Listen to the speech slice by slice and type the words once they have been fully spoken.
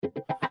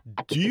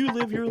Do you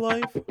live your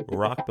life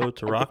rockboat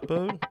to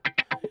rockboat?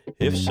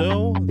 If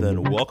so,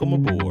 then welcome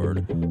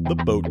aboard the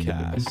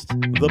Boatcast,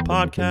 the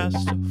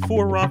podcast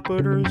for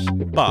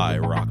rockboaters by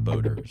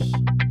rockboaters.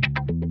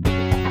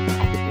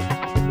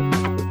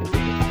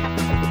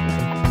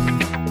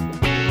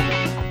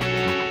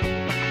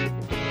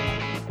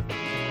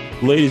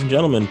 Ladies and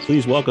gentlemen,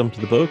 please welcome to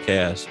the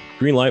Boatcast,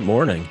 Greenlight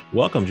Morning.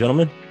 Welcome,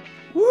 gentlemen.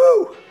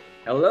 Woo!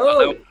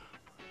 Hello.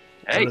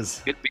 Hey, Good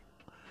to be.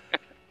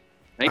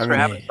 Thanks for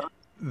having us on.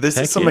 This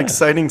Heck is some yeah.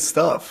 exciting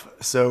stuff.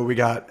 So we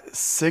got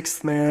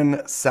Sixth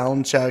Man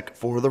sound check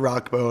for the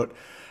Rockboat,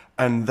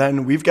 and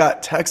then we've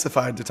got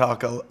Texified to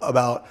talk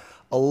about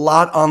a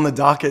lot on the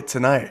docket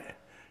tonight.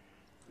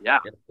 Yeah,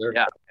 Yes, sir.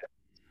 yeah.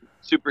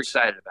 Super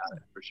excited about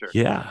it for sure.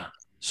 Yeah.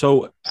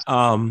 So,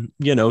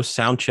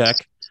 sound check,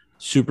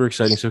 super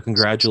exciting. So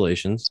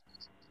congratulations.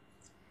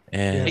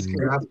 And, Thanks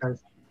for having us.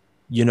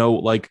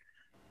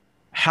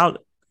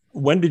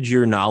 when did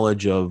your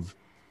knowledge of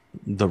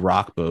the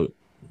rockboat,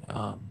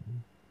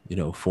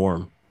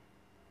 form?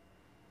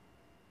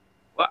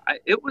 Well,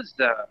 I'd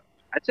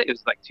say it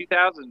was like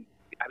 2000.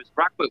 I was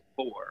Rockboat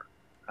 4.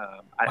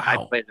 I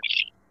Wow. played a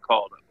game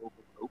called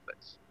Opal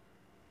Opus,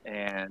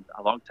 and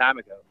a long time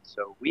ago.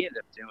 So we ended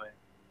up doing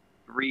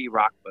 3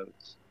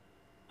 rockboats.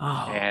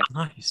 Oh, And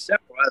nice.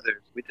 several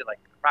others. We did like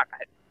I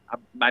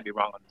might be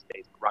wrong on these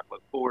days, but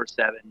Rockboat 4,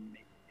 7,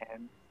 maybe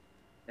 10.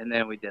 And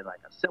then we did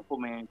like a Simple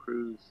Man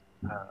cruise,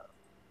 a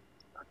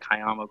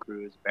Kayamo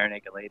cruise, Bare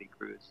Naked Lady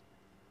cruise.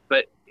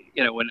 But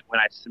when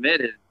I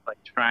submitted,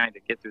 like trying to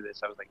get through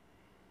this, I was like,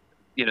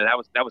 that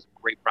was a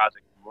great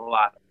project, a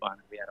lot of fun.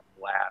 We had a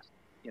blast,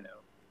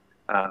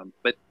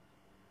 But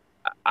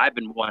I've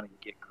been wanting to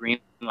get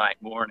Greenlight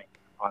Morning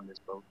on this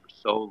boat for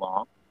so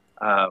long.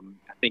 I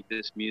think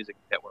this music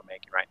that we're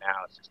making right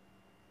now is just,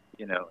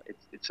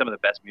 it's some of the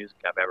best music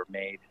I've ever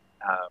made.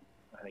 I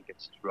think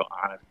it's real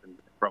honest, and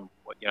from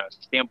what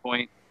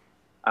standpoint,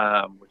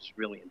 was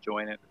really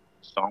enjoying it.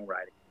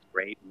 Songwriting is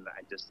great, and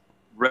I just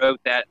wrote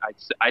that.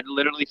 I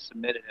literally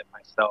submitted it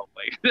myself,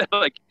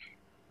 like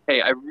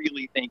hey, I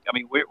really think. I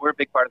mean, we're a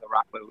big part of the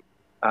Rock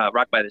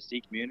by the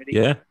Sea community.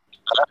 Yeah.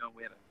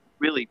 We have a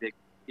really big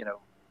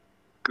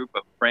group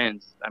of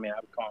friends. I mean, I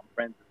would call them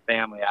friends and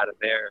family out of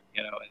there.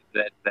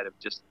 That have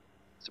just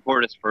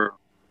supported us for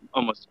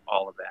almost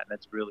all of that. And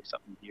that's really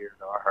something dear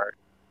to our heart.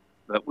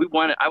 But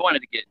I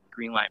wanted to get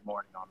Greenlight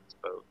Morning on this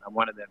boat. I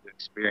wanted them to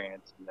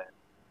experience, and then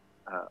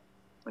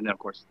of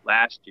course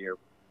last year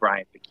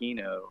Brian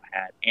Facchino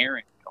had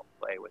Aaron come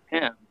play with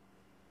him,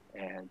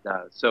 and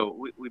so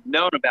we've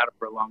known about it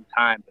for a long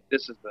time. But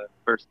this is the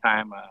first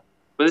time. But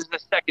this is the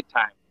second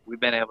time we've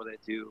been able to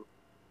do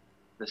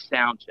the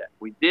sound check.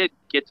 We did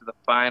get to the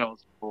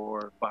finals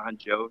for Bon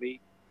Jovi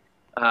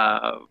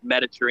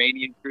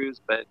Mediterranean cruise,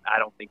 but I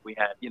don't think we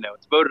had.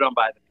 It's voted on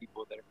by the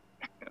people that are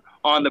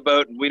on the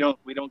boat, and we don't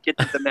get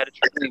to the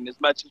Mediterranean as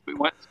much as we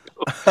want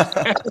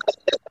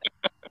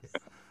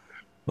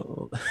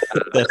to.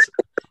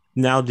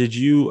 Now, did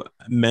you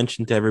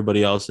mention to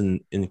everybody else, and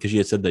because you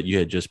had said that you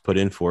had just put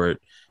in for it,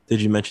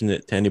 did you mention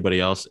it to anybody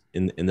else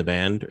in the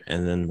band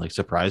and then like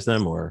surprise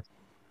them, or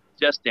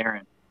Just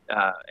Aaron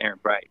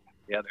Bright,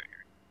 the other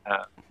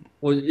Aaron.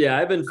 Well, yeah,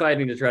 I've been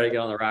fighting to try to get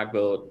on the rock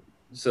boat.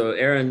 So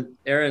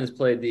Aaron's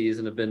played these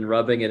and have been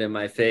rubbing it in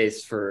my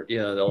face for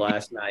the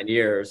last 9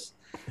 years,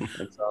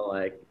 and so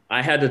like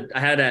I had to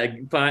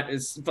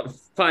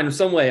find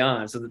some way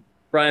on. So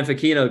Brian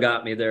Facchino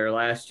got me there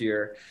last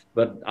year,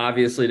 but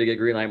obviously to get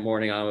Greenlight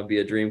Morning on would be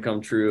a dream come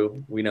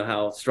true. We know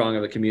how strong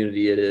of a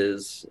community it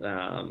is,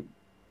 so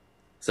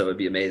it'd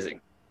be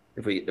amazing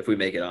if we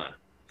make it on.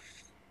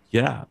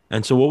 yeah?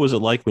 And so, what was it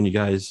like when you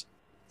guys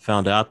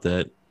found out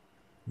that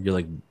you're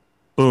like,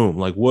 boom?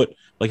 Like what?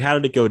 Like how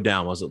did it go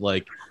down? Was it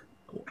like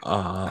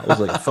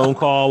a phone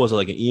call? Was it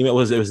like an email?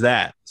 It was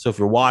that? So if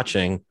you're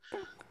watching,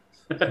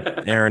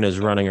 Aaron is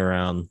running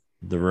around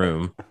the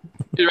room.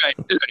 Right.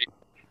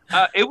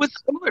 It was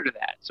similar to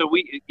that. So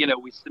we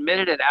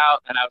submitted it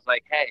out, and I was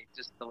like, hey,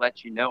 just to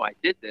let you know, I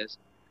did this.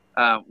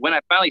 When I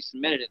finally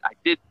submitted it, I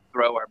did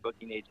throw our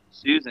booking agent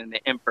Susan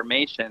the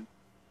information,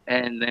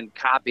 and then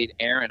copied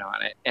Aaron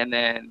on it. And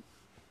then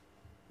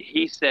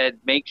he said,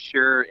 make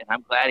sure, and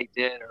I'm glad he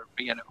did, or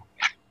we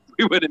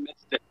would have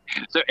missed it.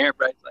 So Aaron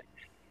Bright's like,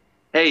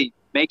 hey,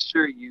 make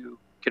sure you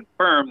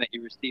confirm that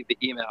you received the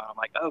email. And I'm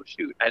like, oh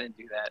shoot, I didn't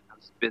do that. I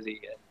was busy.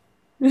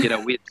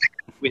 And, we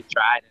had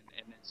tried,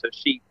 and then so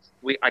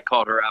I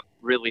called her up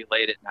really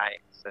late at night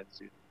and said,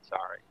 Susan,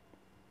 sorry,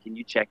 can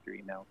you check your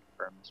email and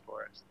confirm this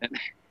for us?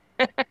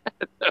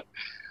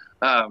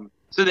 And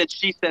so then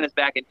she sent us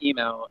back an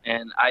email,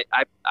 and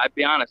I'll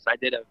be honest, I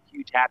did a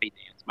huge happy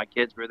dance. My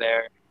kids were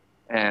there,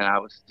 and I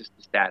was just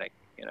ecstatic,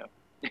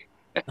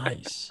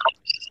 Nice.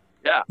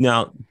 Yeah.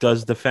 Now,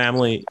 does the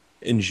family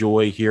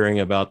enjoy hearing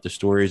about the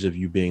stories of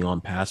you being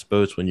on past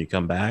boats when you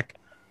come back?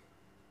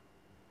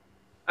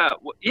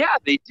 Yeah,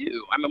 they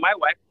do. I mean, my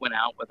wife went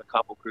out with a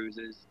couple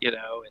cruises, and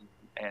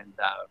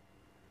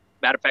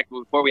matter of fact,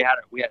 before we had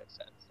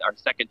our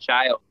second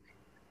child,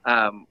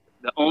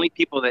 the only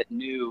people that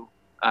knew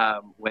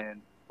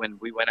when when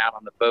we went out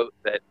on the boat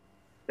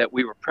that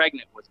we were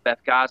pregnant was Beth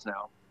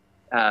Gosnell.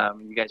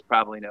 You guys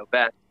probably know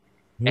Beth.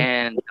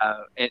 And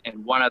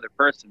one other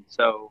person.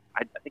 So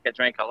I think I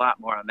drank a lot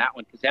more on that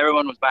one because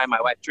everyone was buying my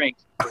wife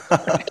drinks.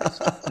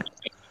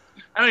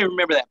 I don't even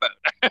remember that boat.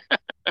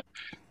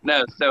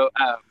 No, so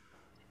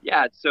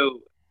yeah,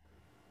 so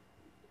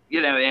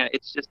man,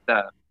 it's just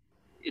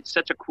it's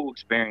such a cool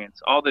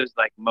experience. All those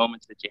like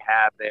moments that you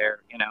have there,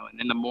 and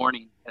in the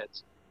morning, I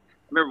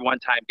remember one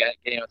time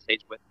getting on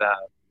stage with the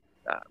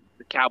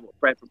cowboy,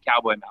 Fred from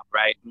Cowboy Mouth,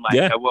 right? And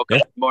like I woke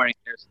up in the morning,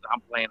 I'm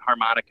playing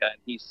harmonica and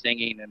he's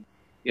singing, and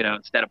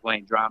instead of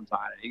playing drums on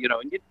it,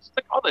 and it's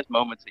like all those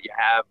moments that you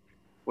have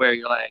where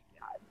you're like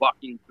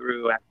walking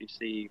through after you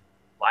see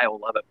Lyle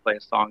Lovett play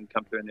a song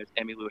come through, and there's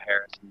Emmylou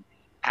Harris and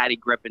Patty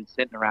Griffin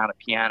sitting around a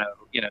piano,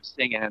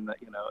 singing, and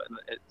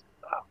it's,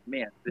 oh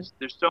man,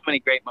 there's so many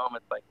great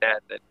moments like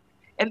that.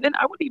 And then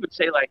I would even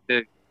say like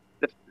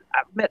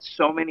I've met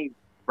so many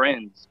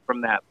friends from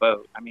that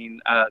boat. I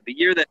mean,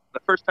 the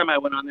first time I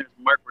went on there,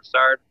 Mark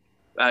Broussard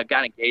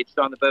got engaged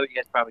on the boat. You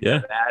guys probably know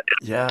that.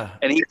 Yeah.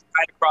 And he's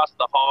right across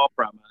the hall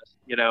from us.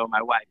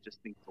 My wife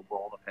just thinks the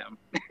world of him.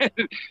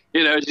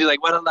 She's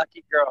like, what a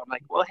lucky girl. I'm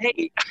like, well,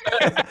 hey.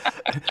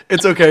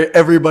 It's okay.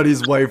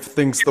 Everybody's wife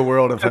thinks the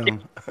world of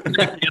him.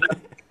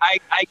 I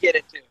get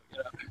it too.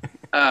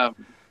 So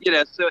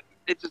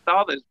it's just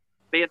all those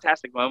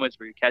fantastic moments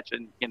where you're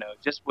catching,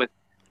 just with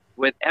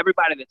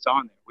everybody that's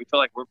on there. We feel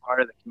like we're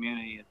part of the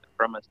community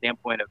from a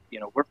standpoint of,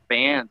 we're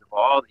fans of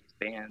all these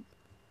bands,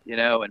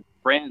 and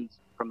friends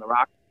from the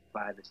Rock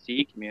by the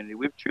Sea community.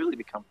 We've truly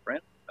become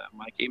friends with them.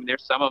 Like even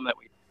there's some of them that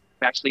we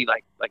actually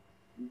like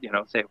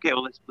say, okay,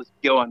 well let's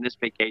go on this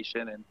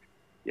vacation, and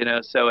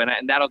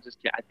and that'll just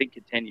I think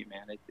continue,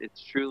 man.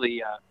 It's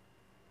truly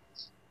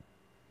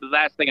the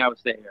last thing I would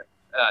say here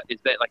is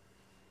that like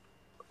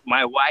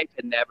my wife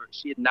had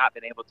not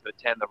been able to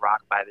attend the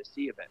Rock by the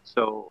Sea event.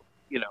 So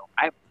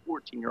I have a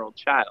 14-year-old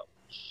child.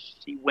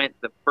 She went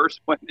the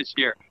first one this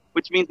year,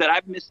 which means that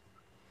I've missed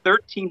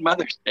 13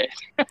 Mother's Days.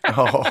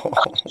 Oh.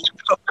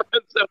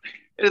 So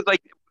it's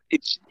like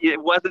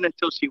it wasn't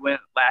until she went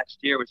last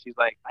year where she's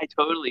like, I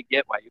totally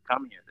get why you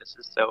come here. This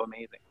is so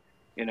amazing,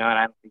 and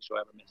I don't think she'll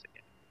ever miss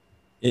again.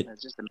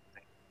 It's just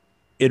amazing.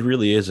 It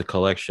really is a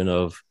collection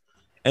of,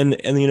 and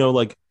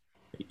like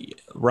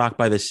Rock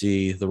by the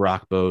Sea, the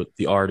Rock Boat,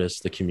 the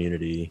artists, the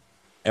community,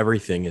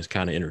 everything is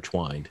kind of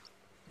intertwined,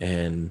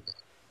 and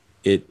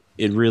it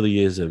really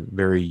is a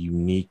very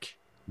unique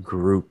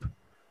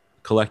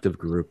collective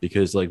group,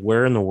 because like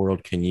where in the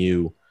world can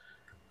you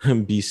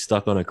be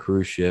stuck on a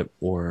cruise ship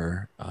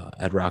or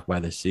at Rock by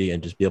the Sea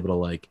and just be able to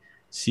like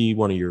see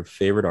one of your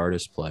favorite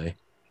artists play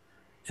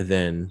and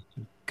then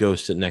go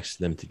sit next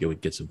to them to go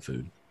get some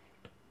food.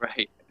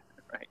 Right.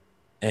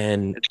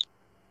 And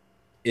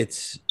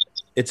it's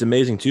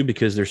amazing too,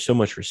 because there's so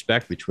much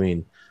respect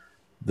between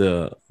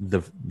the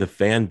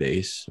fan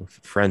base,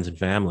 friends and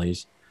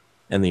families,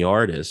 and the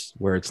artists,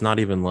 where it's not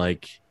even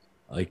like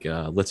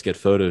let's get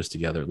photos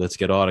together, let's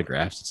get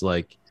autographs. It's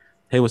like,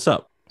 hey, what's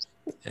up?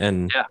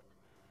 And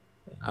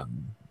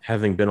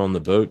having been on the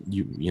boat,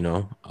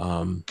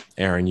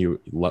 Aaron,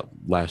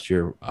 last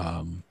year,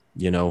 I'm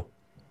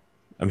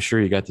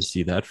sure you got to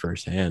see that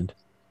firsthand.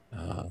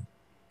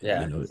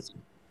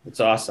 It's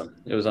awesome.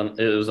 It was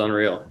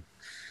unreal.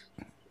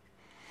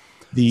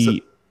 Go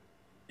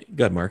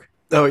ahead, Mark.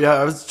 Oh yeah,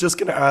 I was just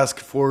gonna ask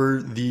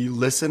for the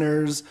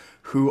listeners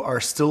who are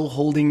still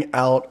holding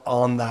out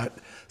on that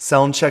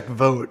soundcheck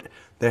vote.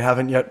 They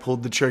haven't yet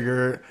pulled the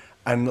trigger,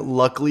 and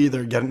luckily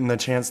they're getting the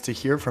chance to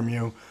hear from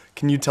you.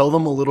 Can you tell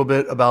them a little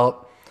bit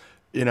about,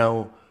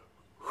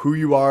 who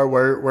you are,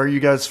 where are you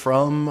guys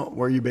from,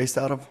 where are you based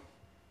out of?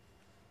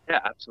 Yeah,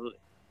 absolutely.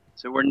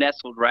 So we're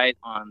nestled right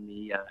on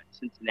the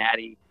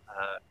Cincinnati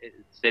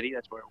city.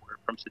 That's where we're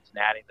from,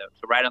 Cincinnati, though.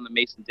 So right on the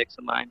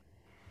Mason-Dixon line,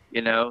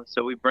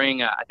 So we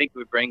bring, I think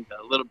we bring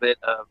a little bit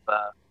of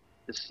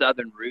the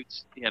Southern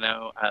roots.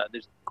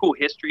 There's cool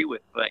history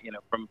with,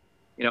 from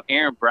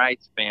Aaron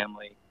Bright's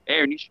family.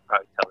 Aaron, you should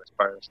probably tell this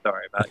part of the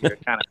story about your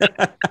kind of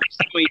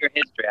some of your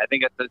history. I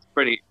think that's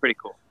pretty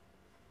cool.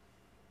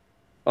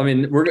 I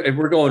mean,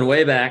 we're going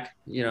way back.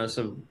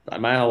 So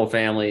my whole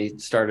family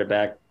started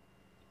back.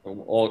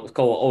 It's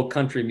called old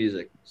country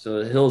music.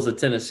 So the hills of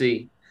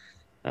Tennessee.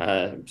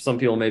 Some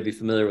people may be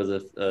familiar with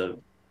a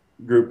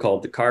group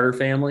called the Carter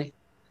family.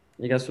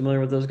 You guys familiar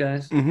with those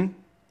guys? Mm-hmm.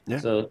 Yeah.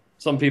 So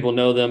some people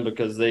know them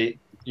because they,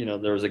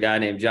 there was a guy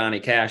named Johnny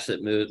Cash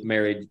that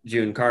married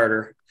June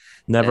Carter.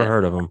 Never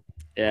heard of him.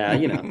 Yeah,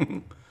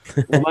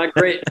 Well, my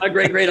great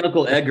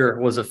uncle Edgar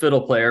was a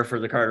fiddle player for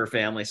the Carter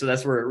family, so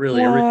that's where it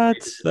really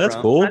originated. That's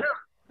from. cool. I know.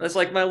 That's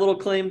like my little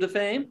claim to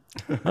fame.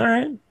 All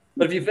right.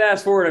 But if you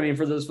fast forward, I mean,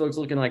 for those folks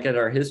looking like at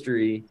our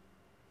history,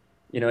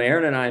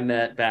 Aaron and I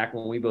met back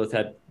when we both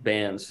had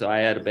bands. So I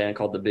had a band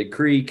called the Big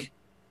Creek,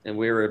 and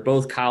we were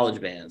both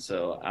college bands.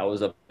 So I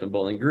was up in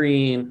Bowling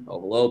Green.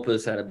 Oval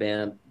Opus had a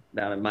band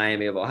down in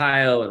Miami of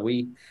Ohio, and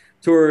we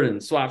toured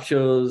and swapped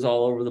shows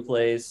all over the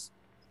place.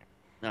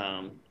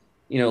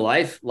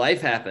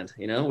 Life happened.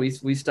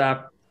 We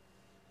stopped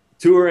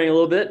touring a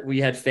little bit. We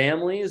had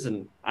families,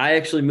 and I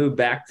actually moved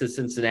back to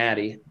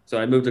Cincinnati. So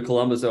I moved to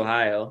Columbus,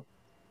 Ohio.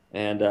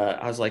 And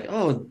I was like,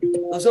 oh,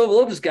 those Oval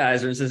Opus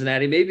guys are in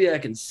Cincinnati. Maybe I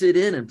can sit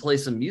in and play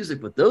some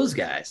music with those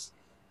guys.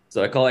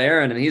 So I call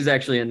Aaron, and he's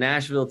actually in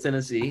Nashville,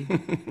 Tennessee,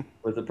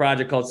 with a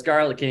project called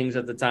Scarlet Kings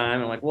at the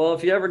time. I'm like, well,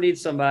 if you ever need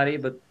somebody,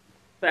 but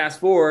fast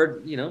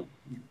forward,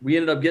 we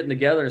ended up getting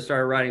together and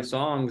started writing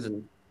songs,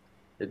 and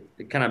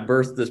it kind of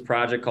birthed this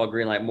project called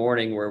Greenlight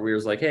Morning, where we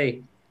was like,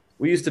 hey,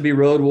 we used to be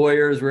road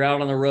warriors. We're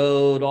out on the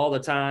road all the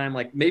time.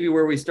 Like, maybe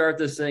where we start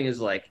this thing is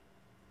like,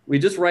 we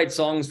just write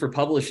songs for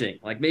publishing.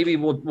 Like, maybe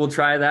we'll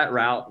try that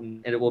route,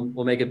 and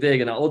we'll make it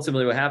big. And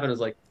ultimately what happened was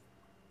like,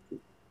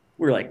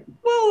 we're like,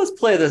 well, let's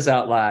play this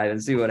out live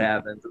and see what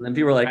happens. And then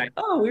people were like,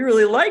 oh, we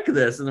really like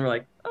this. And they're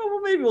like, oh,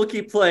 well, maybe we'll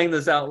keep playing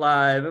this out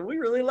live. And we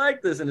really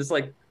like this. And it's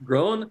like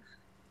grown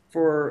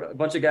for a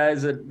bunch of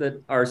guys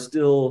that are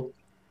still,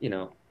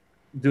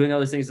 doing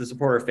other things to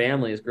support our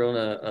family, has grown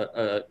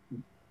a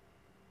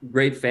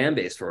great fan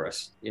base for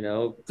us,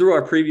 through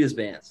our previous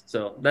bands.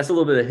 So that's a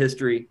little bit of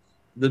history.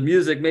 The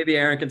music, maybe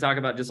Aaron can talk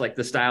about just like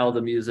the style of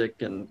the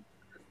music and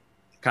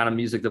kind of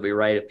music that we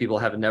write if people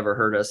have never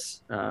heard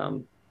us.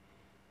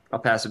 I'll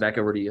pass it back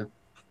over to you.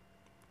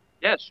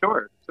 Yeah,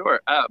 sure.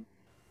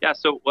 Yeah,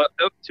 so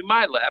to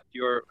my left,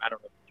 I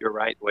don't know if you're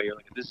right the way you're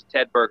looking. This is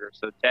Ted Berger.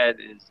 So Ted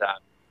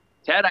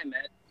I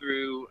met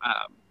through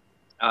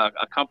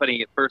a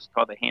company at first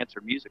called the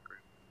Hanser Music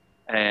Group.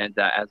 And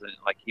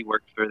he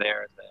worked for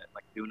there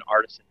doing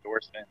artist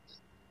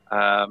endorsements.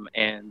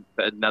 And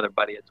another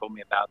buddy had told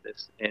me about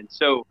this. And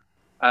so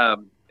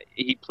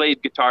he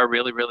played guitar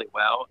really, really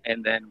well.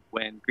 And then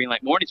when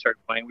Greenlight Morning started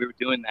playing, we were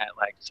doing that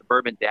like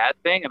suburban dad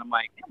thing. And I'm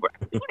like,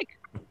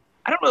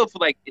 I don't know if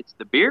it's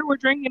the beer we're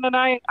drinking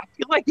tonight. I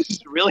feel like this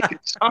is a really good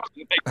song.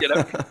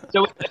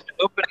 So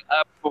opening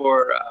up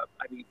for,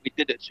 we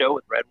did a show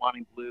with Red,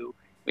 Wanting Blue.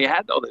 We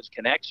had all those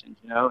connections,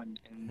 and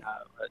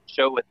a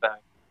show with,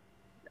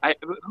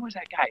 who was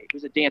that guy? He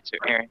was a dancer,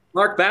 Aaron.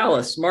 Mark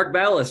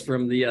Ballas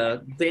from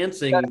the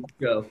dancing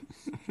show.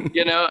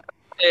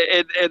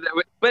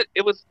 But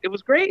it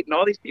was great, and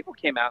all these people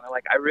came out and they're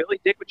like, I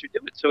really dig what you're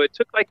doing. So it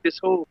took like this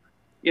whole,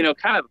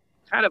 kind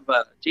of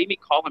Jamie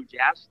Cullum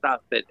jazz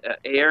stuff that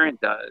Aaron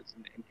does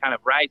and kind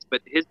of writes,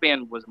 but his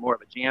band was more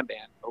of a jam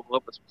band. Oval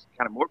Opus was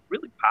kind of more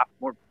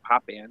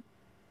pop band.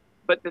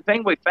 But the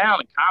thing we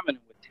found in common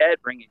with Ted,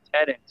 bringing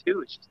Ted in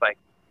too, it's just like,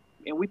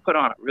 we put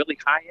on a really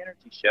high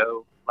energy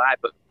show live,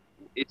 but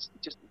it's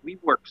just, we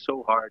work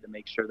so hard to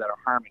make sure that our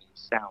harmonies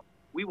sound.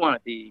 We want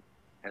to be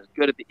as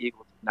good as the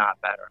Eagles, if not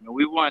better.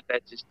 We want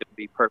that just to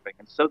be perfect.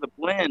 And so the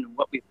blend,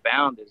 what we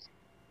found is,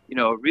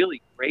 a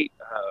really great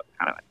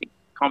kind of, I think,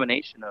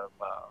 combination of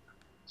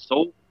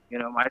soul.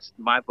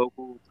 My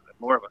vocals,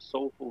 more of a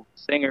soulful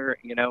singer.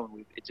 And I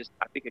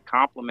think it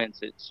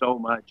complements it so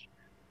much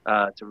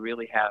to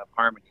really have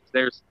harmonies.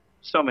 There's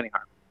so many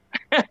harmonies.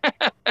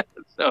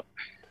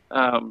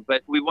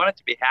 But we want it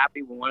to be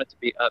happy. We want it to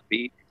be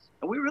upbeat.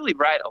 And we really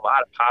write a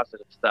lot of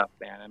positive stuff,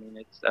 man.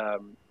 It's,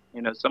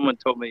 someone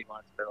told me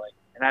once, they're like,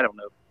 and I don't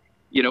know,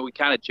 we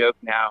kind of joke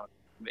now,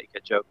 make a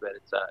joke that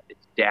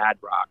it's dad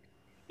rock,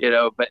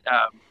 but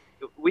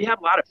we have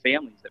a lot of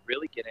families that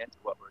really get into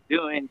what we're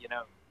doing,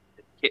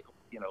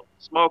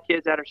 small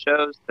kids at our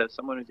shows to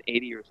someone who's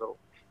 80 years old,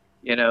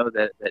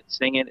 that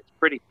sing it. It's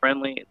pretty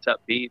friendly. It's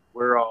upbeat.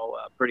 We're all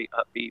pretty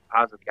upbeat,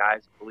 positive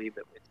guys who believe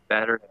that it's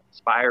better to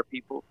inspire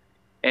people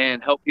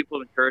and help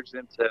people, encourage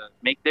them to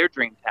make their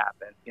dreams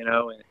happen,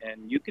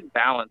 and you can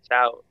balance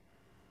out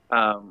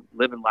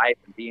living life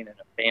and being in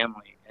a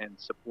family and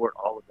support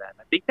all of that. And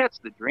I think that's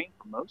the dream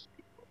for most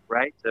people,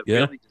 right? To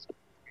really just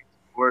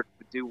support,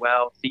 to do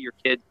well, see your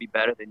kids be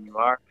better than you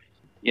are,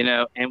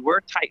 and we're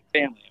a tight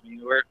family.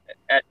 We're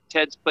at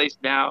Ted's place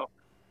now.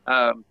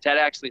 Ted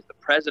actually is the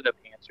president of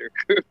Hanser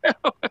Group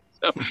now.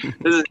 So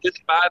this is his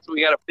spot, so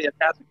we got a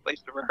fantastic place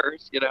to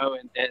rehearse,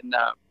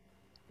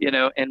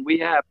 and we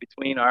have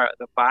between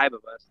the five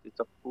of us,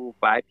 it's a full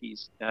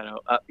 5-piece,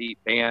 upbeat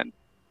band.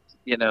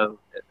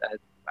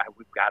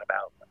 We've got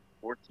about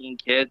 14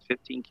 kids,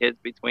 15 kids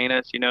between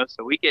us,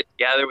 so we get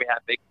together, we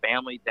have big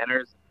family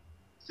dinners.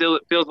 Still,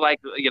 it feels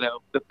like,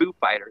 the Foo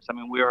Fighters.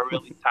 We are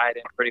really tied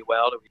in pretty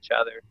well to each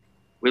other.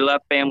 We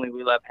love family,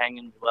 we love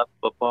hanging, we love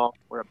football.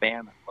 We're a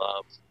band that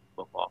loves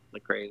football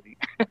like crazy.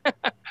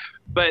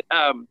 But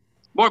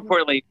more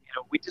importantly,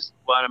 we just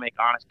want to make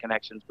honest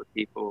connections with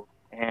people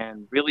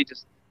and really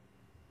just,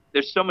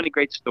 there's so many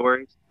great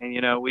stories.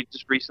 And, we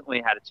just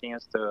recently had a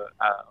chance to,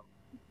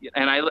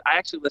 and I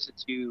actually listened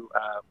to your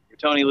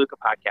Tony Luca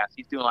podcast.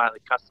 He's doing a lot of the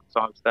custom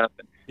song stuff.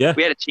 And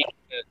we had a chance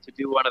to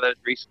do one of those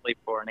recently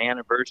for an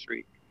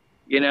anniversary,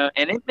 and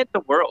it meant the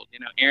world.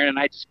 Aaron and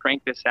I just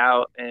cranked this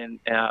out and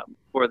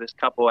for this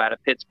couple out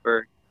of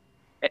Pittsburgh.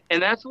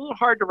 And that's a little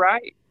hard to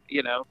write,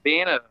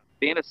 being a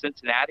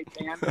Cincinnati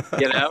fan,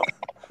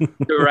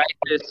 to write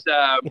this,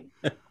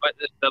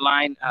 the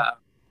line,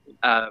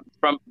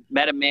 from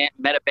Met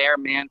a bear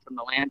man from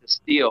the land of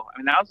steel.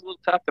 That was a little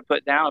tough to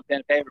put down on pen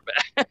and paper,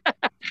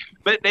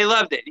 but they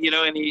loved it,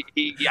 and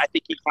he I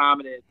think he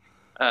commented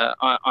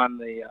on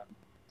the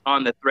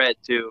on the thread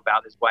too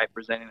about his wife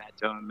presenting that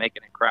to him and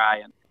making it cry.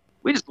 And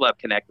we just love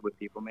connecting with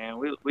people, man.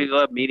 We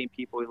love meeting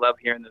people. We love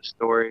hearing those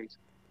stories.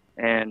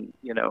 And,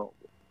 you know,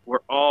 we're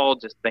all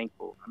just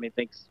thankful. I mean, I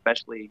think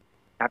especially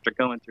after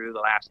going through the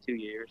last 2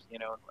 years, you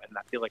know, and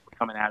I feel like we're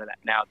coming out of that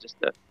now.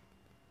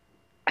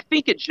 I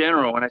think in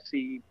general, when I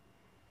see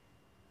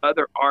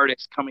other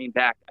artists coming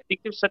back, I think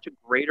there's such a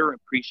greater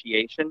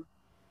appreciation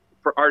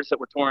for artists that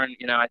were touring.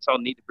 You know, I saw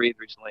Need to Breathe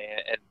recently,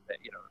 and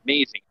you know,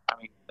 amazing. I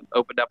mean,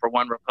 opened up for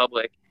One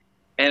Republic,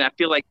 and I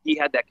feel like he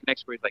had that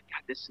connection where he's like,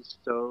 God, this is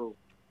so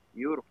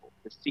beautiful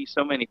to see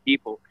so many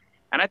people.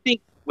 And I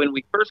think when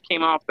we first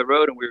came off the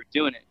road and we were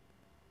doing it,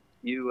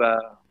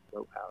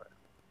 low power,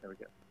 there we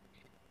go.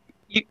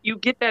 You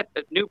get that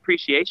new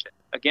appreciation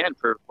again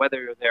for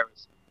whether there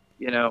was,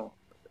 you know,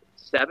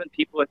 7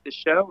 people at the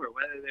show or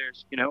whether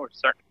there's, you know, we're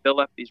starting to fill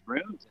up these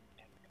rooms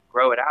and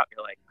grow it out.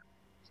 You're like,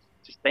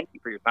 just thank you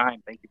for your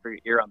time. Thank you for your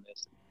ear on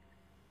this.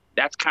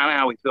 That's kind of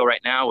how we feel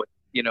right now with,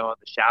 you know,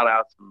 the shout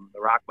outs from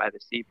the Rock by the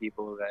Sea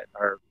people that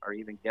are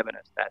even giving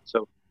us that.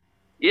 So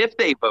if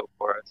they vote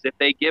for us, if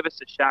they give us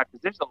a shot,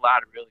 because there's a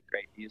lot of really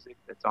great music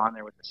that's on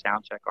there with the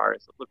Soundcheck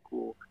artists that look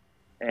cool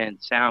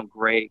and sound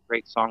great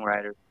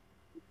songwriters.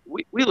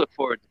 We look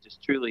forward to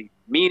just truly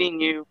meeting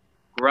you,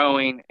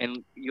 growing,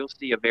 and you'll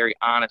see a very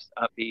honest,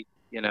 upbeat,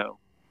 you know,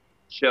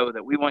 show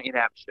that we want you to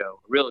have a show,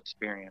 a real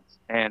experience.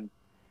 And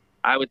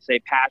I would say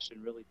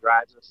passion really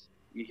drives us.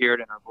 You hear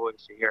it in our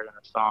voice, you hear it in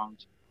our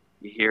songs,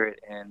 you hear it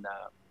in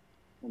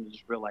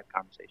just real life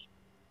conversation.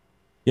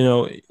 You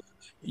know,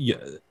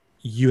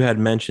 you had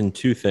mentioned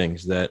 2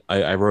 things that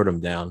I wrote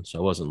them down, so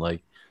I wasn't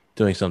like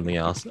doing something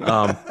else.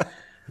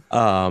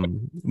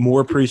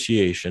 More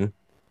appreciation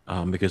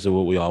because of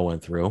what we all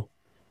went through.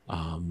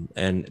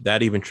 And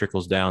that even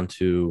trickles down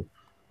to,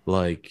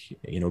 like,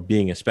 you know,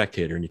 being a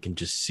spectator, and you can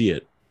just see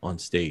it on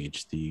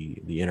stage,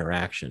 the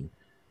interaction.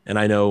 And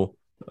I know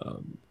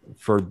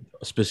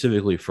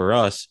specifically for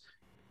us,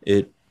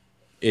 it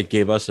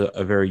gave us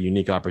a very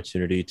unique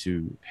opportunity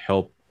to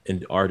help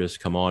artists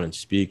come on and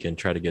speak and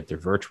try to get their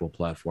virtual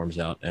platforms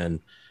out. And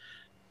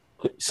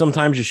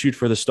sometimes you shoot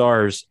for the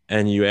stars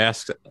and you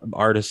ask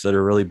artists that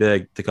are really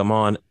big to come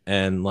on,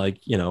 and, like,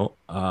 you know,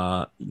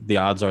 the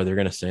odds are they're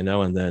going to say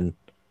no. And then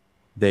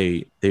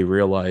they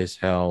realize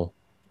how,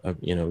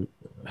 you know,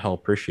 how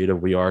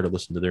appreciative we are to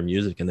listen to their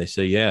music, and they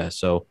say, yeah.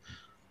 So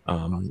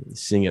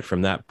seeing it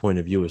from that point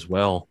of view as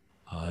well,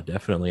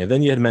 definitely. And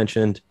then you had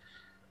mentioned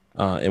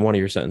in one of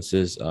your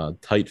sentences,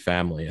 tight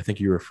family. I think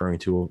you're referring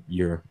to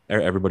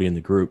everybody in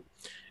the group,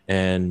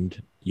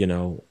 and, you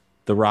know,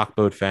 the Rock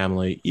Boat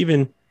family,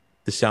 even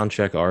the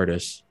Soundcheck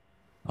artists.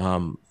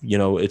 You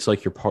know, it's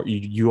like you're part.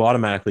 You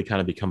automatically kind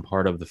of become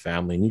part of the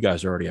family, and you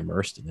guys are already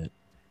immersed in it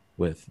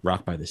with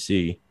Rock by the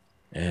Sea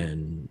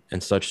and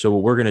such. So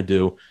what we're gonna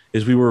do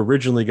is, we were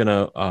originally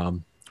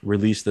gonna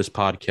release this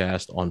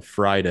podcast on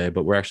Friday,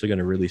 but we're actually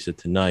gonna release it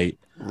tonight,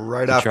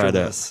 right after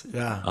this.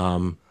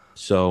 Yeah.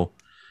 So,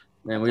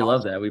 Man, we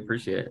love that. We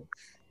appreciate it.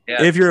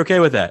 Yeah. if you're okay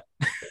with that.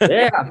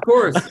 Yeah, of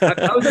course.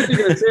 I was actually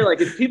going to say,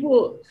 like, if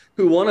people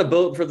who want to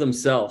vote for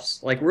themselves,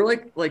 like, we're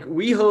like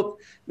we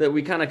hope that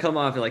we kind of come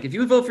off, like, if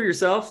you vote for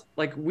yourself,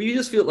 like, we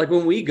just feel like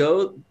when we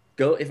go,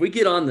 if we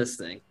get on this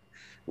thing,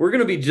 we're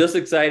going to be just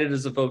excited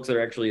as the folks that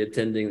are actually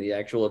attending the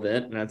actual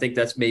event. And I think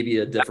that's maybe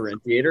a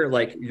differentiator.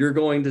 Like, you're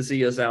going to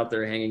see us out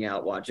there hanging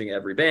out, watching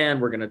every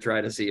band. We're going to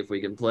try to see if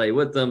we can play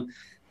with them.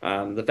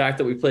 The fact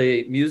that we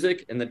play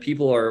music and that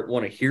people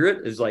want to hear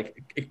it is,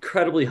 like,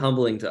 incredibly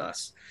humbling to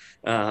us.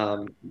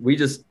 That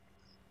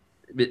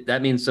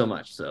means so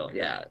much. So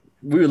yeah,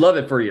 we would love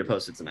it for you to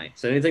post it tonight.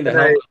 So anything that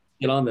helps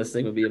get on this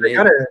thing would be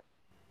amazing.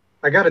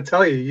 I gotta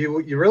tell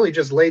you really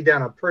just laid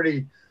down a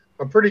pretty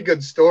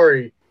good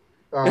story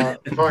for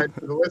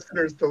the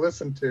listeners to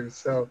listen to.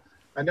 So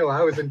I know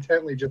I was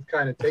intently just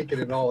kind of taking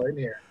it all in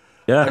here.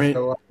 Yeah. Good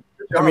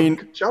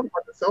job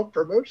on the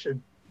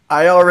self-promotion.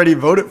 I already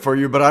voted for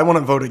you, but I want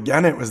to vote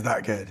again. It was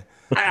that good.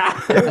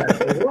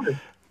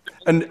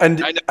 And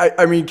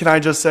I mean, can I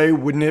just say,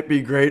 wouldn't it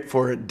be great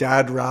for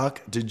Dad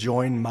Rock to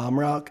join Mom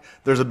Rock?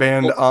 There's a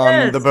band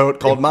on the boat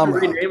called Mom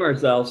Rock. Rename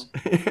ourselves. Oh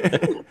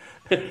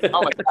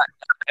my God!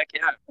 Heck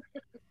yeah,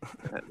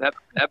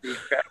 that'd be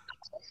incredible.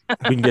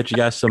 We can get you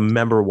guys some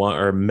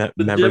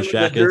members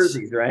jackets.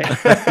 Jerseys, right?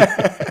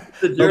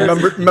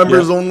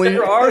 Members only.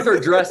 Ours are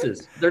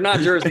dresses. They're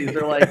not jerseys.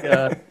 They're like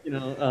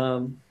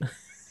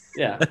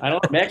yeah. I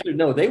don't actually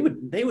know. They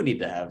would need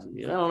to have.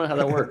 I don't know how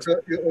that works.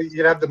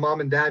 You'd have the mom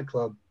and dad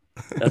club.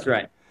 That's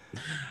right.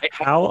 I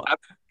feel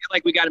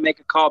like we got to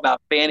make a call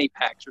about fanny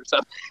packs or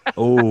something.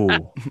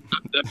 Oh,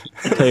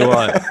 tell you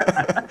what.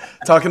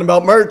 Talking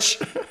about merch.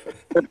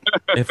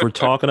 If we're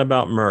talking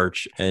about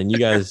merch and you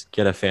guys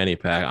get a fanny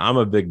pack, I'm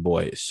a big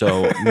boy.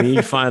 So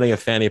me finding a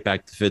fanny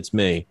pack that fits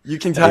me. You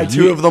can tie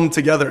 2 of them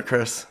together,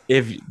 Chris.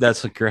 If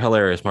that's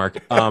hilarious, Mark.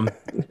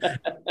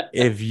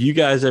 If you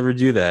guys ever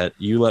do that,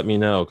 you let me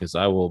know, because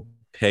I will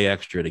pay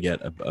extra to get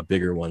a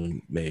bigger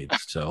one made.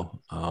 So,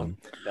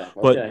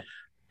 but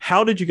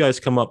how did you guys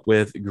come up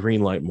with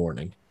Greenlight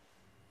Morning?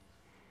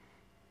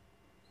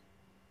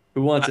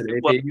 Who wants it?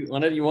 Well, AP? You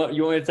want it? You want me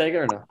to take it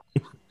or no?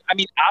 I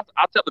mean,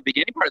 I'll tell the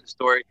beginning part of the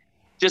story.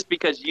 Just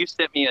because you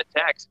sent me a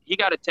text, he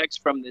got a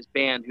text from this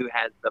band who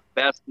has the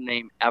best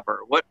name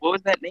ever. What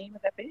was that name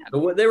of that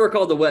band? They were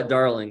called the Wet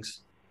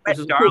Darlings. Wet Which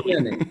is a cool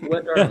Darlings. band name.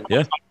 Wet Yeah, Darlings.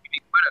 yeah.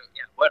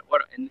 What?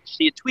 And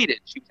she had tweeted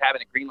she was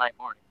having a green light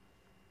morning,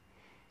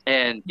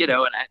 and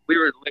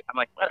I'm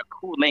like, what a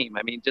cool name.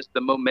 I mean, just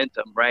the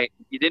momentum, right?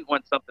 You didn't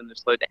want something to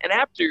slow down. And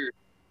after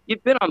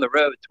you've been on the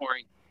road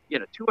touring,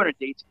 200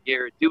 dates a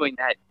year, doing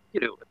that,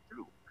 through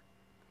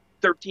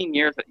 13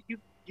 years, you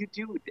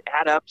do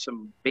add up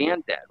some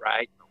band debt,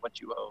 right?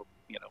 What you owe,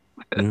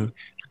 Mhm.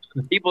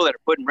 people that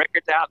are putting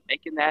records out,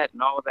 making that,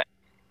 and all of that.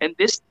 And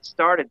this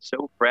started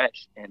so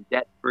fresh and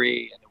debt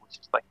free, and it was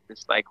just like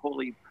this, like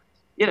holy,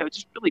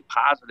 just really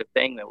positive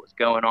thing that was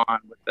going on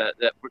with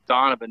the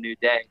dawn of a new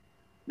day.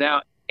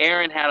 Now,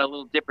 Aaron had a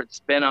little different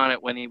spin on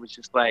it when he was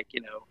just like,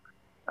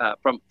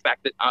 from the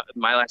fact that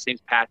my last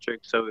name's Patrick,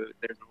 so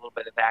there's a little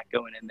bit of that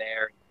going in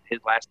there. His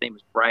last name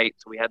is Bright,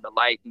 so we had the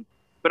light.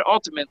 But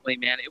ultimately,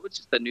 man, it was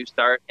just a new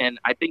start. And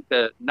I think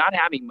the not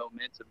having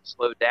momentum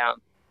slowed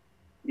down,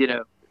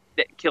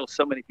 that kills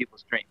so many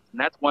people's dreams. And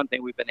that's one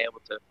thing we've been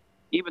able to,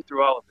 even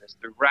through all of this,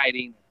 through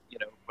writing,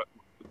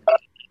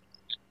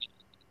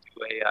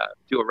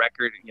 do a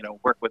record,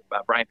 work with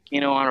Brian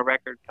Pacino on a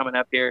record coming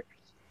up here.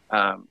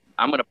 I'm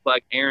going to plug,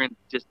 Aaron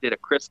just did a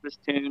Christmas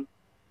tune,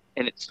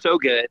 and it's so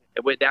good.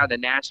 It went down to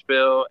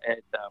Nashville at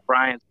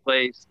Brian's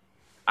place.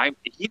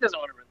 He doesn't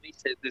want to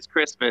release it this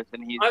Christmas,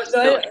 and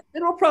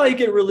It'll probably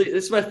get released.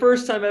 It's my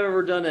first time I've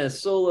ever done a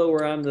solo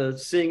where I'm the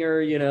singer,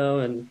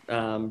 and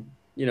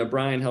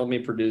Brian helped me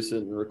produce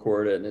it and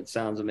record it, and it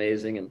sounds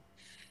amazing.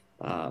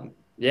 And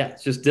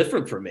it's just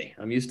different for me.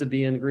 I'm used to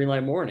being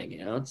Greenlight Morning.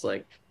 It's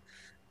like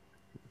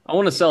I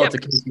want to sell it to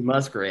Casey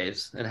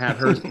Musgraves and have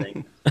her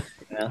sing.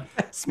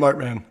 Smart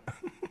man.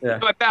 Yeah.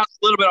 So I bounced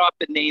a little bit off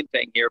the name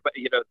thing here, but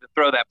to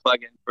throw that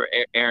plug in for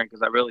Aaron,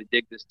 because I really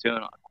dig this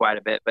tune quite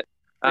a bit. But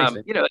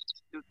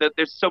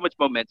there's so much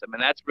momentum,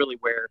 and that's really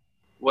where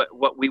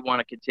what we want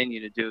to continue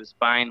to do is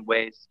find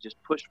ways to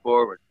just push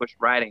forward, push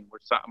writing. We're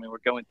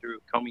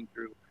combing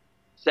through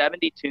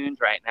 70 tunes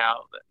right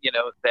now,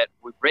 that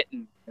we've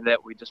written and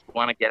that we just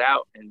want to get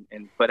out and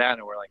put out.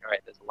 And we're like, all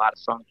right, there's a lot of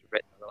songs we've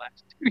written in the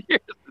last 2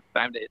 years. It's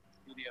time to hit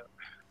the studio.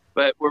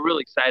 But we're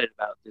really excited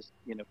about just,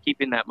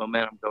 keeping that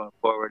momentum going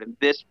forward. And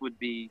this would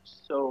be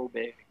so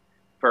big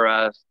for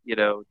us,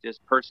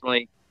 just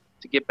personally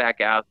to get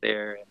back out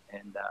there.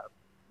 And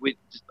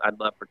I'd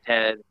love for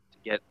Ted to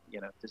get,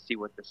 to see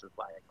what this is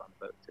like on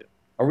the boat too.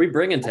 Are we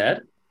bringing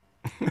Ted?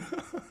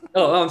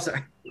 I'm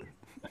sorry.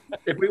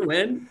 If we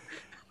win,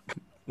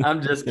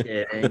 I'm just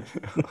kidding.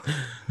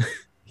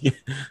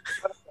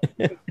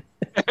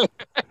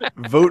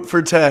 Vote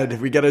for Ted.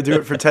 We got to do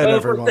it for Ted,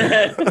 everyone.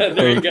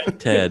 There you go.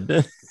 Ted.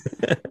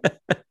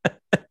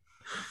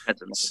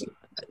 That's amazing.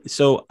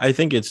 So I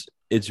think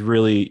it's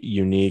really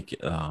unique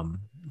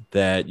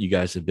that you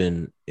guys have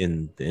been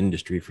in the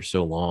industry for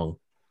so long.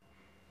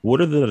 What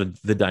are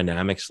the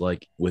dynamics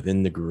like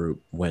within the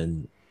group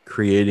when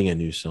creating a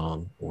new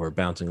song or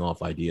bouncing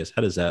off ideas?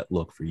 How does that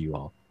look for you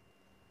all?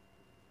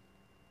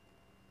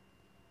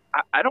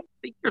 I don't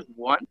think there's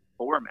one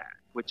format,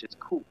 which is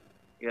cool.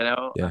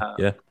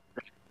 Yeah.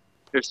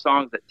 There's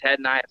songs that Ted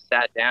and I have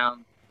sat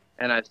down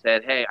and I've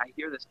said, hey, I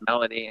hear this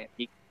melody, and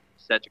he's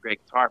such a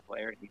great guitar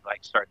player, and he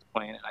starts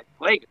playing it. I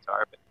play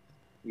guitar, but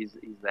he's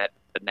that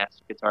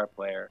finesse guitar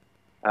player.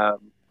 A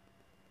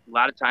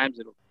lot of times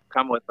it'll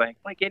come with like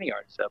any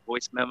artist, a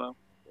voice memo.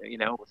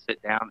 We'll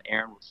sit down,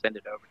 Aaron will send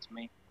it over to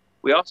me.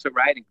 We also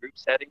write in group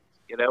settings,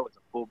 with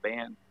a full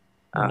band.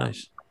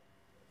 Nice.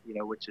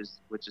 Which is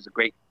a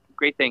great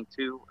thing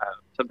too.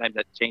 Sometimes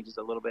that changes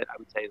a little bit. I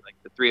would say like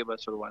the three of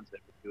us are the ones that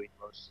are doing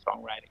most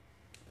songwriting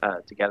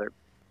together.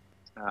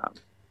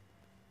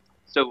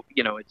 So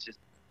it's just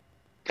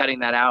cutting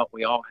that out.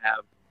 We all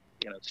have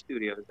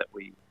studios that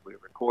we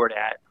record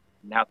at.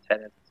 Now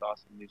Ted has this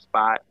awesome new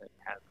spot that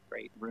has a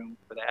great room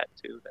for that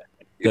too.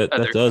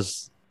 That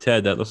does,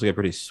 Ted. That looks like a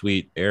pretty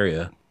sweet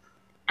area.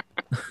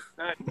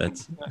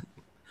 That's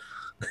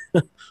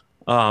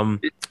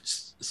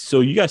so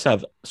you guys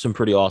have some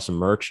pretty awesome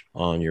merch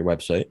on your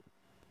website.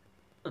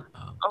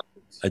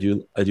 I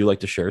do like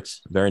the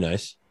shirts. Very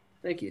nice.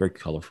 Thank you. Very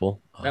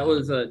colorful. That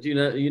was do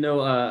you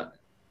know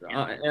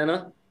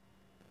Anna?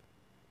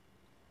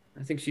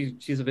 I think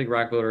she's a big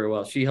rock voter as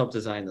well. She helped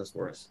design this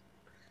for us.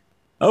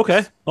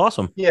 Okay,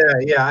 awesome. Yeah,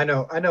 I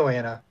know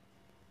Anna.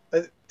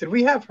 Did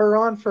we have her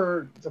on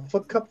for the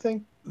Flip Cup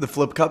thing? The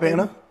Flip Cup,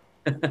 Anna?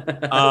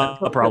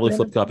 Probably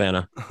Flip Cup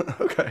Anna.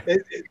 Okay.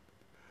 It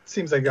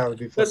seems like that would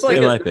be Flip That's like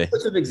It might be.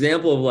 such an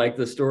example of like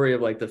the story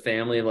of like the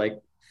family,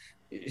 like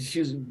she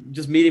was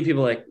just meeting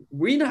people like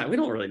we don't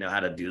really know how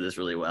to do this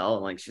really well,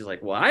 and like she's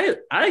like, well,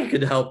 I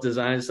could help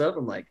design stuff.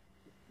 I'm like,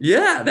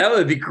 yeah, that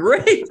would be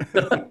great.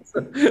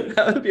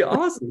 That would be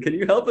awesome. Can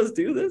you help us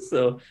do this?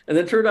 So, and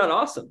it turned out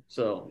awesome.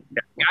 So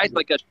guys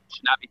like us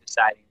should not be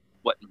deciding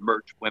what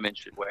merch women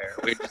should wear.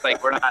 We're just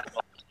like, we're not.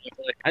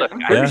 I'm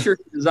pretty sure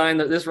she designed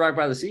this Rock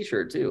by the Sea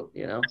shirt too.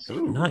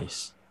 Ooh,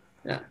 nice.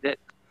 Yeah.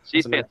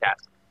 she's That's amazing.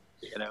 fantastic.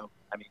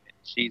 I mean,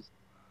 she's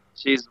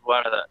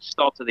one of the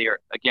salt of the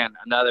earth. Again,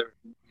 another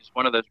just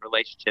one of those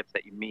relationships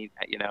that you meet.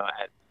 That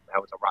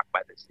was a Rock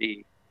by the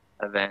Sea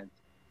event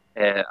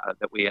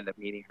that we end up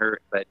meeting her.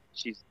 But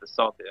she's the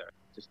salt of the earth,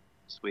 just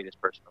the sweetest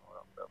person in the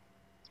world. So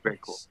it's very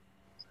cool.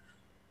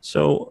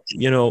 So,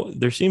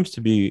 there seems to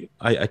be,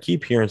 I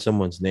keep hearing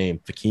someone's name,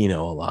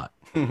 Fakino, a lot.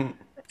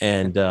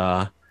 And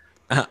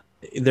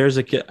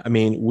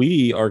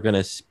we are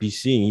going to be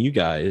seeing you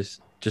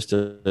guys, just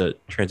to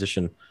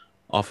transition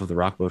off of the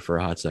rock boat for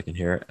a hot second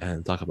here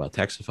and talk about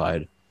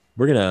Texified.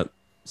 We're going to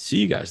see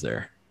you guys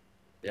there.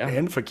 Yeah.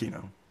 And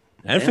Fakino.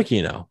 And Yeah.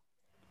 Fakino.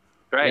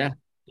 Right. Yeah.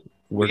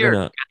 We're We are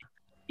going to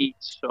eat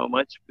so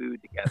much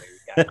food together,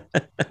 you guys.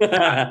 You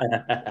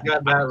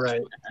got that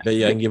right. bet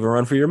you I can give a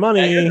run for your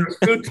money. There's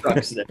food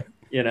trucks there.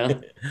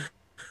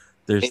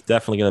 There's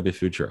definitely going to be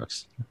food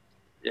trucks.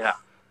 Yeah.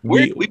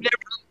 We, We've never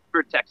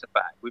for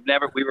Texified. We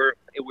were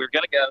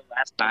gonna go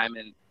last time,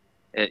 and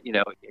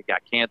it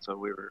got canceled.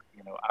 We were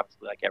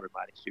obviously like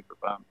everybody super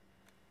bummed.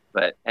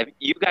 But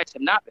you guys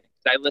have not been.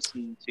 'Cause I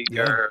listened to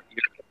your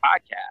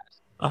podcast.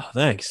 oh,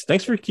 thanks.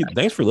 Thanks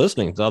for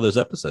listening to all those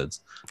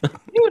episodes.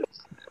 Dude,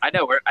 I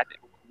know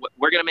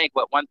we're gonna make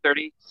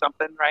 130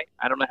 something, right?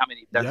 I don't know how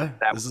many. Yeah,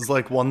 this is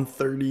like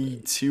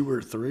 132 or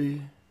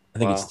 3. I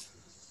think it's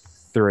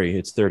 3.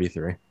 It's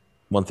 33.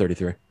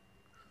 133.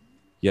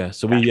 Yeah.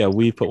 So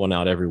we put one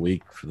out every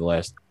week for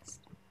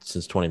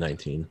since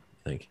 2019,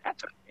 I think.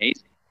 That's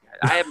amazing.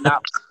 I have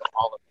not listened to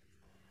all of them.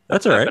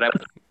 That's all right. But I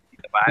was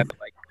the vibe of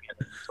like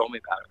you told me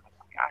about it. I'm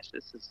like, gosh,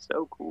 this is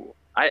so cool.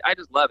 I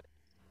just love it.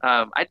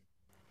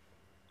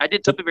 I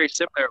did something very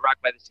similar at Rock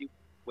by the Sea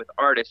with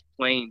artists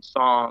playing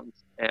songs.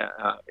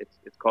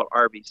 It's called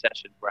RB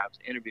Sessions, where I was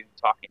interviewing,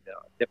 talking to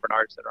different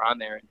artists that are on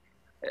there.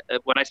 And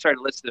when I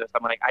started listening to this,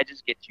 I'm like, I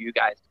just get you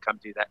guys to come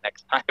do that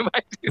next time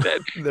I do that.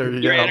 There you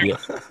Your go. energy-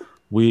 Yeah.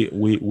 We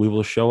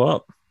will show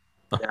up.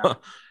 Yeah.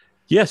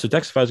 Yeah, so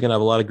Texify is gonna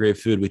have a lot of great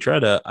food.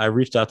 I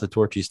reached out to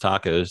Torchy's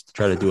Tacos to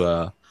try to do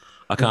a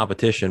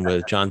competition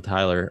with John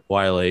Tyler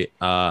Wiley,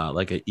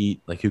 like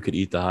who could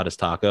eat the hottest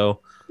taco.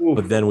 Ooh.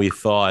 But then we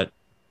thought,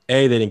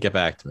 A, they didn't get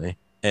back to me,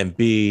 and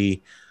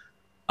B,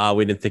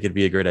 we didn't think it'd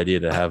be a great idea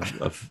to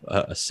have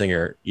a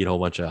singer eat a whole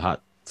bunch of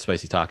hot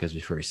spicy tacos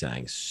before he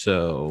sang.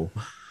 So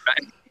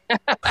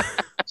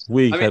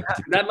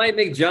That might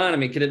make John.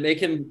 Could it make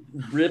him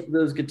rip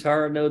those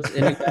guitar notes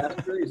any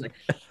faster? He's like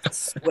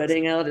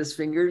sweating out his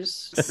fingers.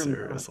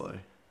 Seriously.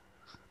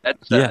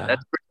 That's Yeah.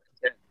 that's pretty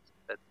intense.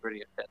 That's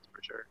pretty intense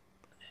for sure.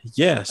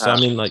 Yeah, so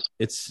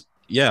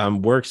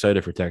we're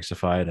excited for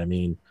Texified.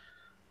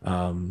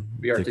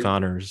 We are the too.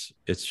 Connors,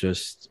 it's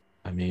just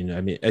I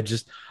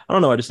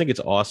don't know, I just think it's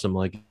awesome.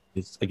 Like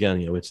it's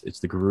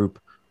the group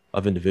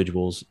of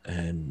individuals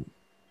and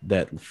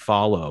that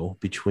follow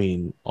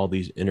between all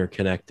these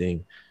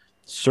interconnecting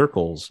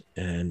circles,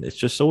 and it's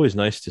just always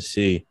nice to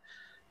see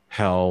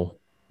how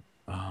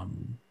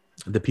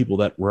the people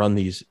that run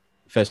these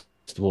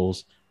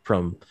festivals,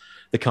 from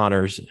the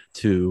Connors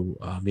to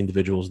the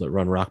individuals that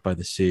run Rock by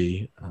the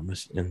Sea,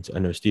 and I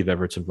know Steve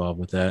Everett's involved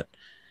with that.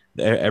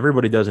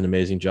 Everybody does an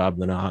amazing job.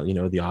 They're not,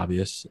 the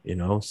obvious,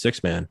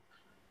 Six Man.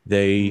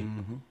 They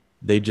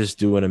just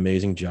do an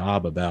amazing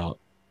job about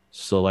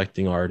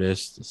selecting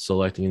artists,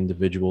 selecting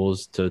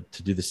individuals to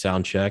do the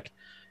sound check.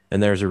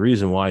 And there's a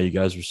reason why you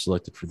guys were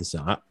selected for the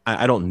sound.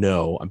 I don't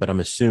know, but I'm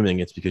assuming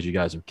it's because you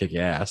guys are kick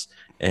ass,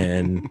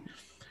 and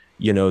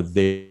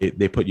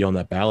they put you on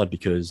that ballot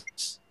because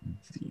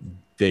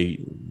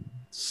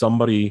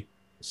somebody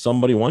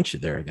wants you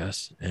there, I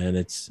guess.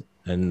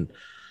 And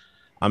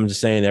I'm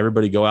just saying,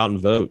 everybody go out and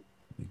vote.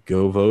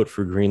 Go vote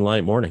for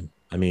Greenlight Morning.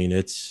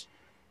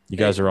 You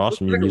guys are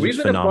awesome. Your music's We've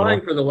been phenomenal.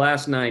 applying for the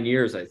last 9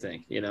 years, I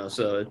think.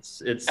 So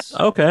it's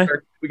Okay.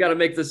 We got to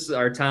make this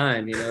our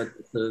time,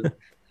 to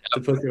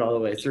push it all the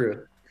way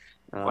through.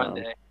 One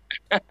day.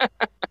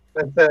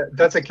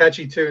 That's a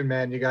catchy tune,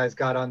 man. You guys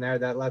got on there,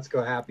 that "Let's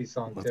Go Happy"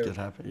 song Let's too. get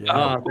happy.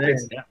 Yeah.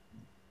 Thanks. Yeah.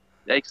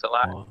 Thanks a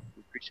lot. Oh.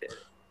 We appreciate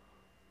it.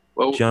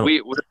 Well, John-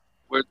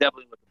 we're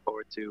definitely looking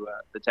forward to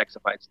the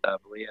Texified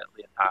stuff. Leah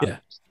Todd Yeah.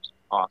 is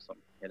awesome,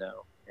 and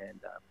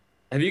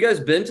Have you guys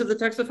been to the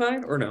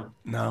Texified or no?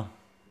 No.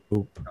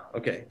 Oop.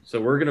 Okay,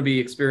 so we're going to be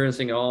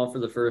experiencing it all for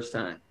the first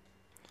time.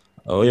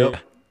 Oh yeah. Yep.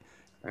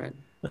 All right.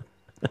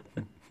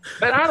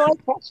 But I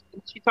like that.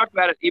 She talked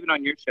about it even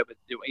on your show. But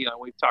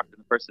we've talked to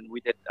the person.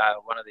 We did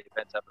one of the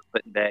events up at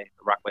Putin Bay,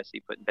 the Rock by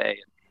Sea Putin Bay,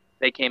 and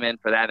they came in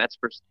for that.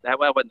 That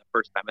wasn't the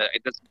first time.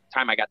 This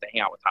time I got to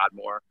hang out with Todd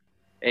Moore,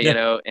 and,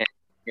 and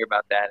hear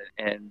about that,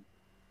 and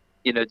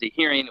to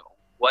hearing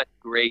what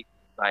great,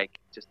 like,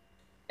 just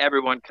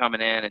everyone coming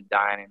in and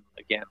dining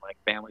again, like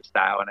family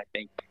style. And I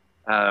think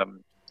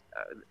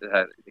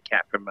the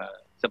cat from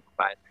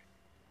Simplified,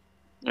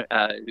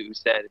 who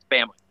said it's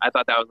family. I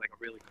thought that was like a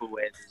really cool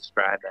way to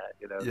describe that.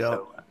 Yep.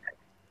 So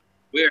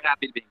we're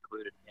happy to be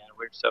included. Man,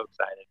 we're so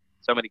excited.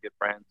 So many good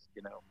friends.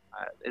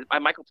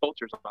 Michael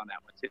Tolcher's on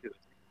that one too.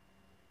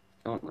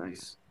 Oh,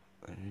 nice.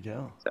 There you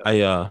go.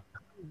 So,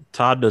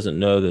 Todd doesn't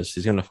know this.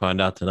 He's going to find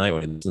out tonight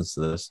when he listens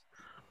to this.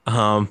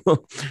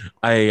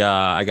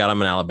 I got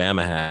him an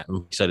Alabama hat.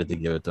 I'm excited to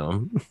give it to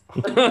him.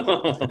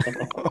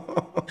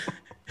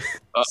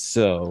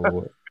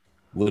 So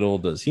little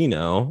does he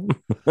know.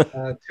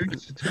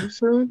 Too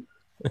soon?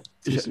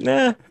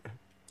 Nah,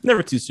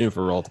 never too soon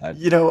for Roll Tide.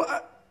 You know,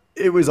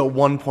 it was a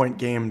 1-point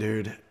game,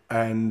 dude.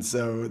 And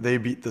so they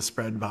beat the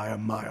spread by a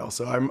mile.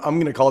 So I'm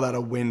going to call that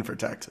a win for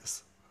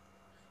Texas.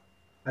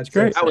 That's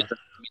great. I was,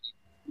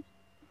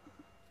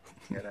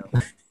 you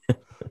know,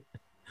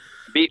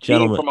 being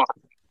Gentlemen. from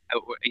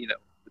Ohio, you know,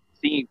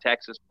 seeing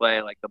Texas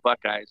play like the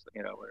Buckeyes,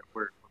 you know,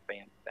 we're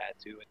fans of that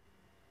too.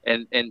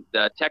 And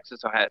the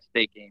Texas Ohio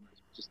State game is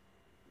just,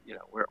 you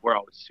know, we're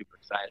always super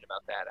excited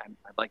about that.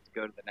 I'd like to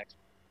go to the next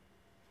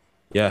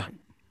Yeah.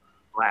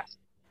 last.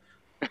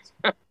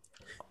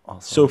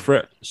 Awesome.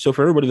 So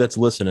for everybody that's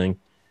listening,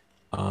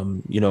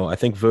 you know, I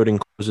think voting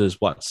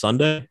closes what,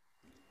 Sunday?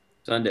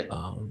 Sunday.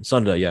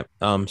 Sunday, yeah.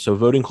 So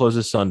voting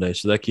closes Sunday,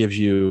 so that gives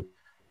you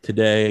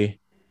today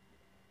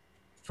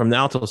from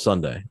now till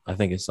Sunday. I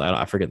think it's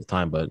I forget the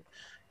time, but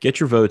get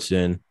your votes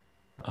in.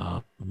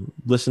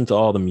 Listen to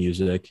all the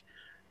music.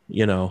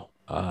 You know,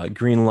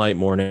 Greenlight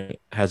Morning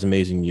has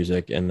amazing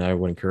music, and I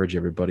would encourage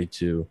everybody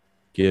to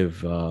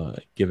give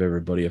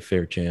everybody a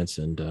fair chance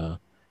and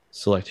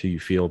select who you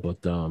feel. But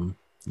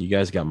you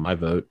guys got my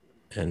vote,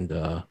 and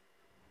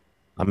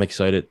I'm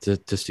excited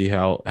to see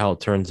how it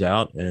turns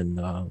out, and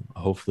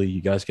hopefully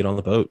you guys get on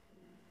the boat.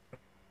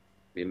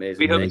 Be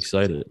amazing. I'm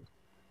excited.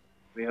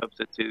 We hope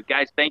so too,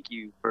 guys. Thank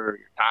you for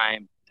your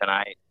time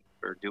tonight,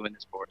 for doing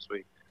this for us.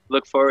 We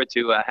look forward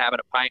to having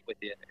a pint with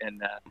you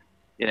and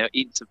you know,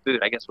 eating some food.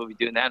 I guess we'll be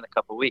doing that in a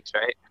couple of weeks,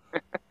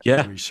 right?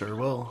 Yeah, We sure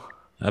will.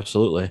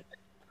 absolutely.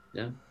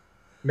 Yeah.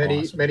 Many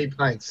Awesome. many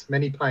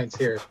pints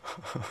here.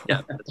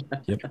 Yeah.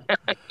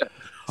 That's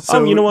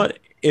So, You know what?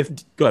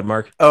 Go ahead,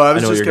 Mark. Oh, I I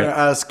was know just you're going to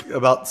ask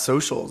about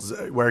socials.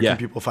 Where Yeah. can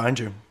people find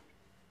you?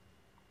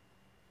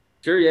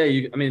 Sure,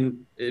 yeah. I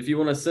mean, if you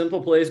want a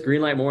simple place,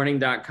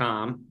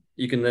 greenlightmorning.com.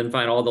 You can then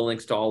find all the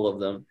links to all of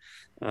them.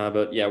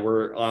 But yeah,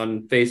 we're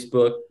on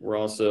Facebook. We're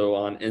also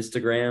on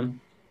Instagram.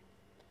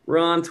 We're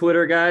on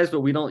Twitter, guys, but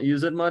we don't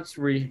use it much.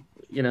 We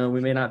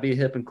may not be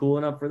hip and cool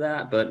enough for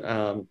that, but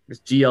it's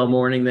GL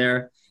Morning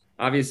there.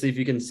 Obviously, if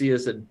you can see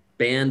us at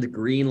Band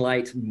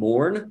Greenlight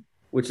Morn,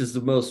 which is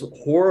the most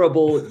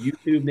horrible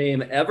YouTube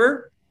name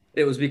ever.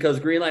 It was because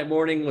Greenlight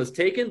Morning was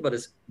taken, but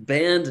it's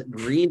Band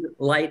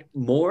Greenlight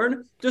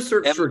Morn. Just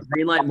search for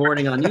Greenlight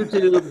Morning on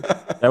YouTube.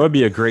 That would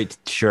be a great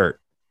shirt.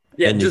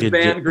 Yeah, And you just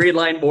could Band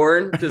Greenlight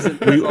Morn.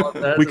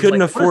 We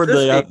couldn't afford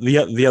the other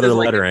It's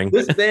like, lettering.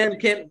 this band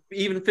can't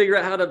even figure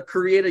out how to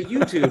create a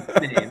YouTube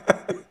name.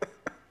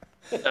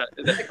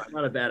 That's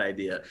not a bad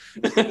idea.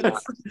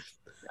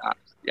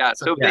 Yeah.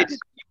 So Yeah.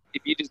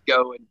 if you just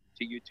go into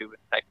YouTube and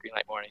type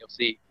Greenlight Morning, you'll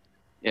see,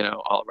 you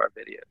know, all of our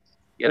videos.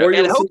 You know,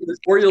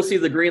 Or you'll see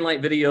the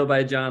Greenlight video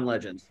by John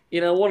Legend. You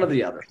know, one or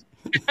the other.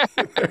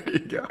 There you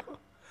go.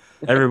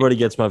 Everybody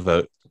gets my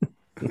vote.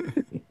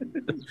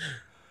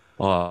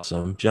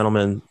 Awesome,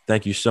 gentlemen.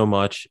 Thank you so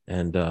much,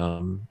 and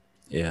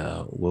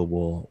yeah, we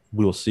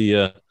will see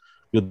you.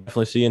 We'll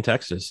definitely see you in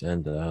Texas,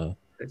 and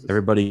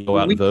everybody go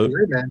out and vote.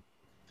 Away, man.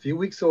 A few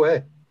weeks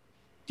away.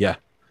 Yeah,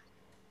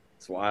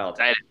 It's wild.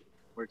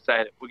 we're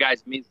excited. Well,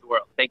 guys, it means the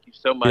world. Thank you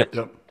so much Yep.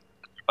 for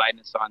inviting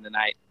us on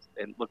tonight,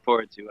 and look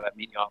forward to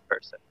meeting you all in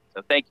person.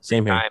 So thank you for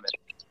Same your here. time, and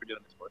thanks for doing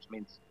this for us. It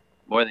means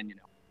more than you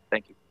know.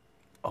 Thank you.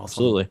 Awesome.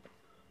 absolutely.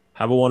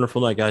 Have a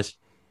wonderful night, guys.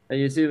 Hey,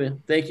 you too,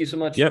 man. Thank you so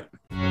much. Yep.